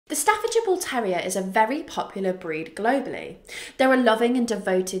The Staffordshire Bull Terrier is a very popular breed globally. They're a loving and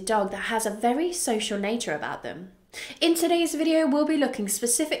devoted dog that has a very social nature about them. In today's video, we'll be looking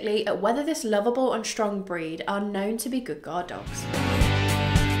specifically at whether this lovable and strong breed are known to be good guard dogs.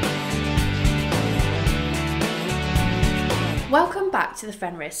 Welcome back to the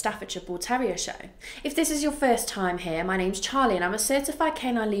Fenrir Staffordshire Bull Terrier show. If this is your first time here, my name's Charlie and I'm a certified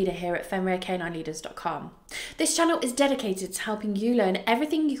canine leader here at FenrirCanineLeaders.com. This channel is dedicated to helping you learn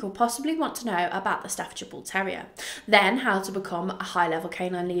everything you could possibly want to know about the Staffordshire Bull Terrier, then how to become a high-level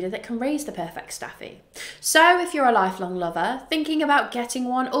canine leader that can raise the perfect Staffy. So if you're a lifelong lover, thinking about getting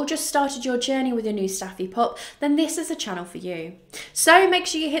one, or just started your journey with your new Staffy pup, then this is the channel for you. So make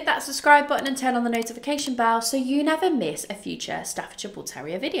sure you hit that subscribe button and turn on the notification bell so you never miss a future Staffordshire Bull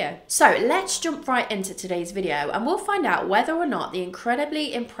Terrier video. So let's jump right into today's video and we'll find out whether or not the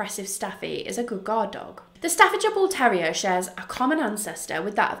incredibly impressive Staffy is a good guard dog. The Staffordshire Bull Terrier shares a common ancestor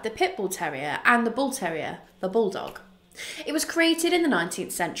with that of the Pit Bull Terrier and the Bull Terrier, the Bulldog. It was created in the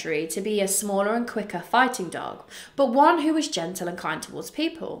 19th century to be a smaller and quicker fighting dog, but one who was gentle and kind towards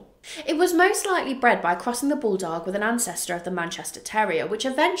people. It was most likely bred by crossing the Bulldog with an ancestor of the Manchester Terrier, which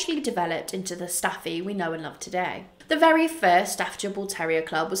eventually developed into the Staffy we know and love today. The very first Staffordshire Bull Terrier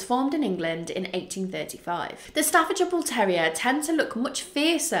Club was formed in England in 1835. The Staffordshire Bull Terrier tend to look much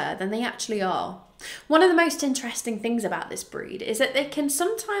fiercer than they actually are. One of the most interesting things about this breed is that they can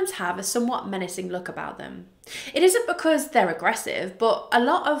sometimes have a somewhat menacing look about them. It isn't because they're aggressive, but a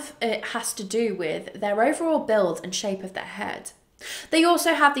lot of it has to do with their overall build and shape of their head. They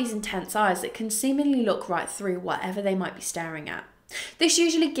also have these intense eyes that can seemingly look right through whatever they might be staring at. This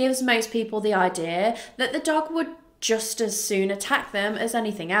usually gives most people the idea that the dog would just as soon attack them as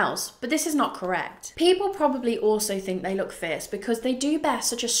anything else, but this is not correct. People probably also think they look fierce because they do bear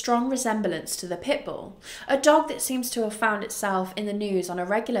such a strong resemblance to the pit bull, a dog that seems to have found itself in the news on a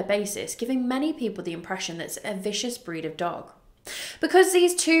regular basis, giving many people the impression that it's a vicious breed of dog. Because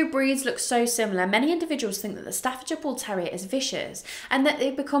these two breeds look so similar, many individuals think that the Staffordshire Bull Terrier is vicious and that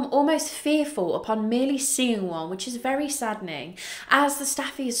they become almost fearful upon merely seeing one, which is very saddening, as the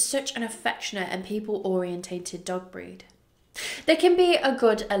Staffy is such an affectionate and people-orientated dog breed. They can be a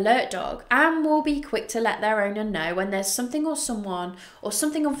good alert dog and will be quick to let their owner know when there's something or someone or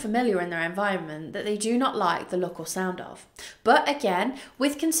something unfamiliar in their environment that they do not like the look or sound of. But again,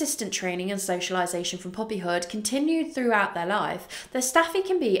 with consistent training and socialisation from puppyhood continued throughout their life, the Staffy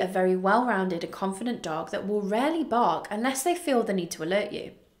can be a very well-rounded and confident dog that will rarely bark unless they feel the need to alert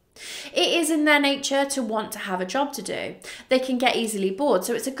you. It is in their nature to want to have a job to do. They can get easily bored,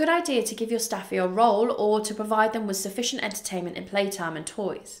 so it's a good idea to give your Staffy a role or to provide them with sufficient entertainment in playtime and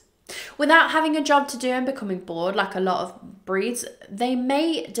toys. Without having a job to do and becoming bored like a lot of breeds, they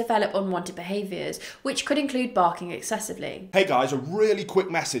may develop unwanted behaviours, which could include barking excessively. Hey guys, a really quick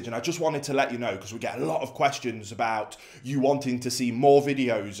message, and I just wanted to let you know because we get a lot of questions about you wanting to see more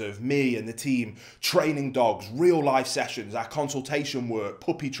videos of me and the team training dogs, real life sessions, our consultation work,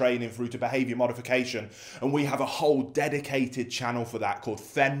 puppy training through to behaviour modification, and we have a whole dedicated channel for that called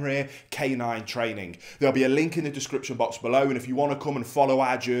Fenrir Canine Training. There'll be a link in the description box below, and if you want to come and follow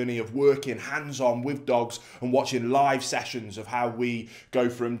our journey of working hands-on with dogs and watching live sessions of how we go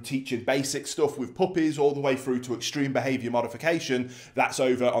from teaching basic stuff with puppies all the way through to extreme behaviour modification, that's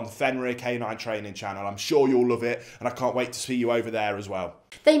over on the Fenrir Canine Training channel. I'm sure you'll love it and I can't wait to see you over there as well.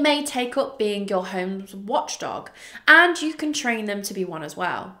 They may take up being your home's watchdog, and you can train them to be one as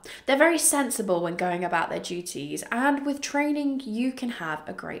well. They're very sensible when going about their duties, and with training you can have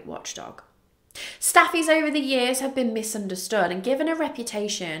a great watchdog. Staffies over the years have been misunderstood and given a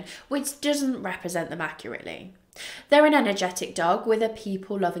reputation which doesn't represent them accurately. They're an energetic dog with a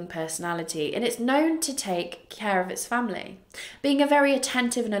people-loving personality, and it's known to take care of its family. Being a very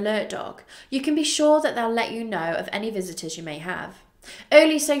attentive and alert dog, you can be sure that they'll let you know of any visitors you may have.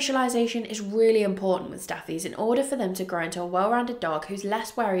 Early socialisation is really important with Staffies in order for them to grow into a well-rounded dog who's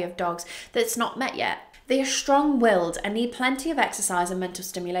less wary of dogs that's not met yet. They are strong-willed and need plenty of exercise and mental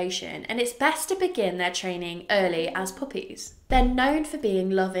stimulation, and it's best to begin their training early as puppies. They're known for being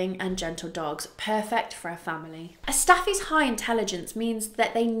loving and gentle dogs, perfect for a family. A Staffy's high intelligence means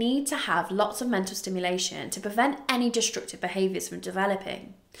that they need to have lots of mental stimulation to prevent any destructive behaviours from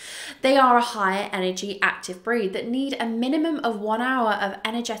developing. They are a higher energy active breed that need a minimum of 1 hour of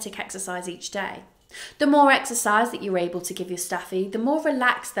energetic exercise each day. The more exercise that you're able to give your Staffy, the more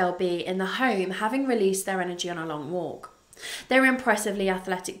relaxed they'll be in the home, having released their energy on a long walk. They're impressively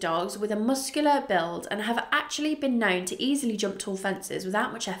athletic dogs with a muscular build and have actually been known to easily jump tall fences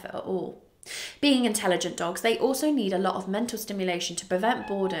without much effort at all. Being intelligent dogs, they also need a lot of mental stimulation to prevent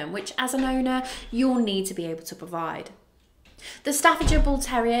boredom, which as an owner, you'll need to be able to provide. The Staffordshire Bull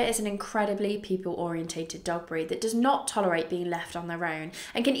Terrier is an incredibly people-orientated dog breed that does not tolerate being left on their own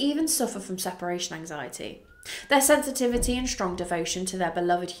and can even suffer from separation anxiety. Their sensitivity and strong devotion to their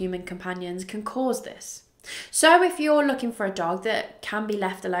beloved human companions can cause this. So if you're looking for a dog that can be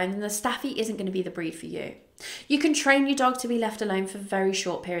left alone, then the Staffy isn't going to be the breed for you. You can train your dog to be left alone for very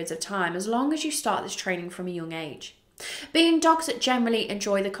short periods of time as long as you start this training from a young age. Being dogs that generally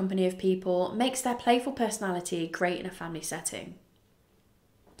enjoy the company of people makes their playful personality great in a family setting.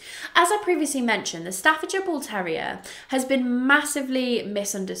 As I previously mentioned, the Staffordshire Bull Terrier has been massively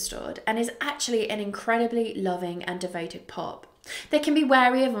misunderstood and is actually an incredibly loving and devoted pup. They can be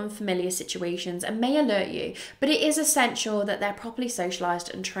wary of unfamiliar situations and may alert you, but it is essential that they're properly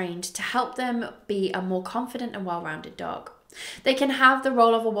socialised and trained to help them be a more confident and well-rounded dog. They can have the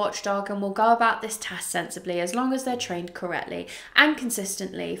role of a watchdog and will go about this task sensibly as long as they're trained correctly and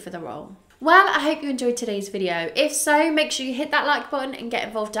consistently for the role. Well, I hope you enjoyed today's video. If so, make sure you hit that like button and get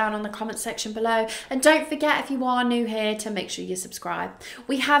involved down on the comment section below. And don't forget, if you are new here, to make sure you subscribe.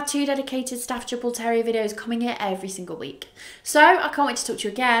 We have 2 dedicated Staffordshire Bull Terrier videos coming here every single week. So I can't wait to talk to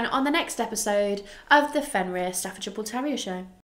you again on the next episode of the Fenrir Staffordshire Bull Terrier Show.